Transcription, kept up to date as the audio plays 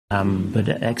But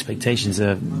expectations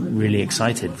are really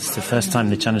excited. It's the first time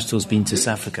the Challenge Tour's been to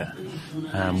South Africa.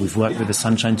 We've worked with the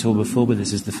Sunshine Tour before, but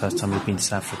this is the first time we've been to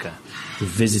South Africa. We've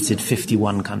visited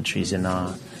 51 countries in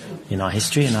our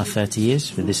history, in our 30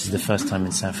 years, but this is the first time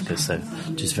in South Africa, so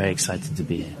just very excited to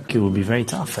be here. It will be very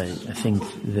tough. I think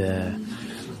the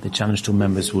Challenge Tour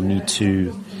members will need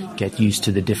to get used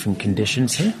to the different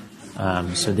conditions here.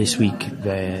 So this week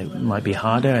they might be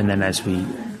harder, and then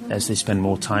as they spend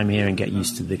more time here and get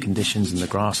used to the conditions and the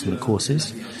grass and the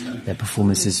courses, their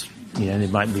performances, they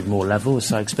might be more level.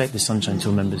 So I expect the Sunshine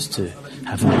Tour members to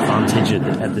have an advantage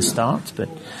at the start, but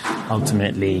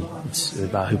ultimately it's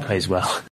about who plays well.